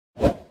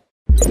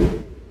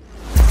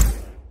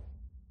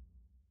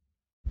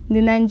The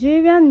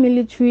Nigerian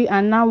military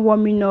are now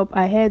warming up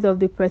ahead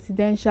of the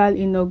presidential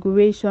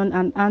inauguration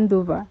and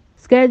handover,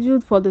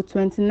 scheduled for the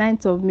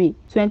 29th of May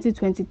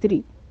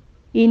 2023.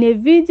 In a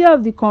video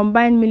of the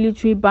combined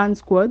military band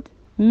squad,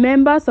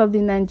 members of the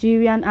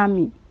Nigerian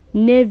Army,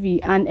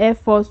 Navy and Air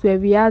Force were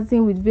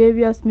rehearsing with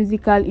various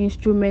musical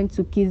instruments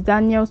to Kiss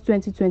Daniel's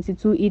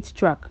 2022 hit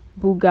track,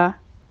 Buga.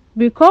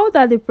 Recall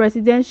that the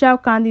presidential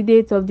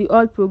candidate of the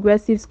All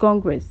Progressives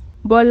Congress,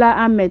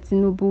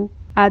 Bolatinubu,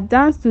 had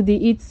danced to the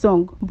hit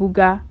song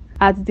Buga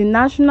at the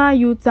National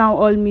Youth Town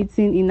Hall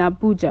meeting in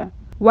Abuja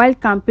while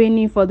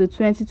campaigning for the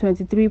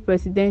 2023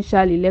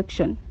 presidential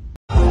election.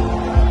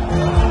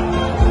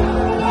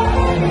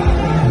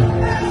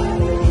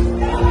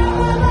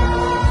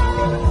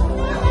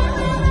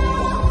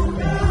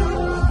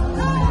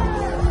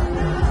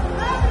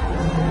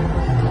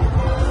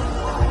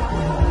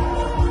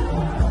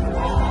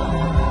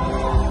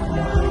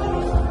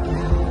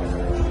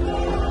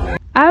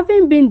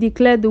 Having been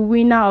declared the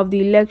winner of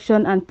the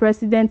election and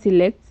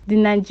president-elect, the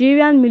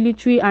Nigerian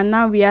military are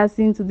now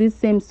rehearsing to this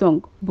same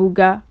song,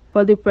 Buga,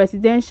 for the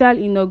presidential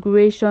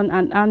inauguration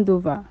and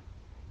handover.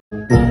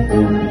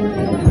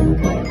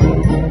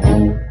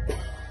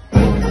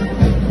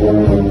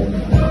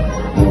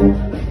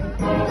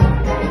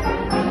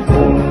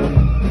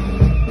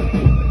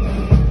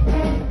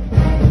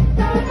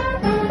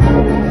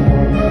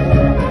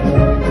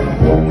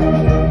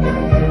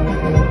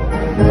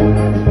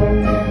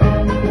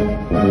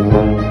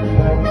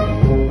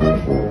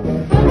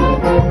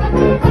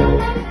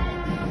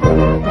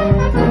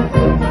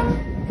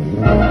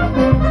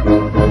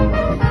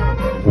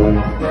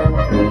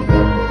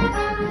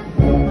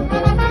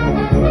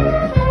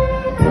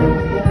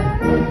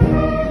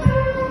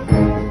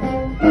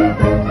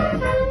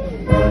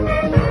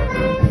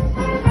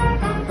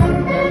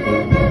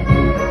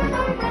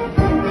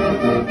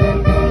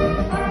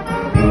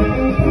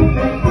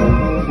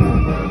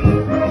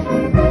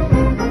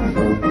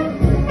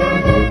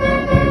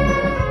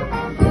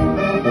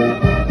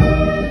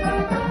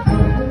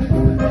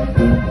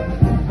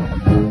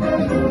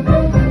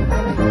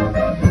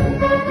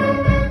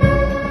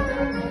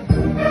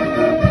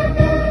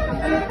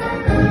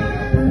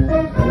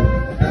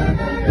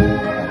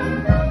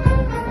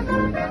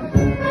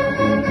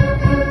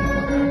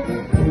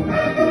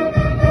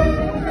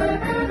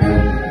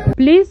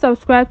 Please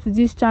subscribe to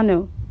this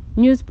channel,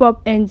 Newspop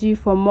NG,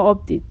 for more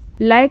updates.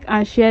 Like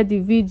and share the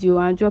video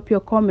and drop your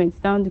comments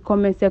down the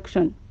comment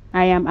section.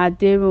 I am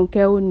Aderunke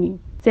Oni.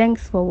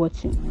 Thanks for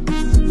watching.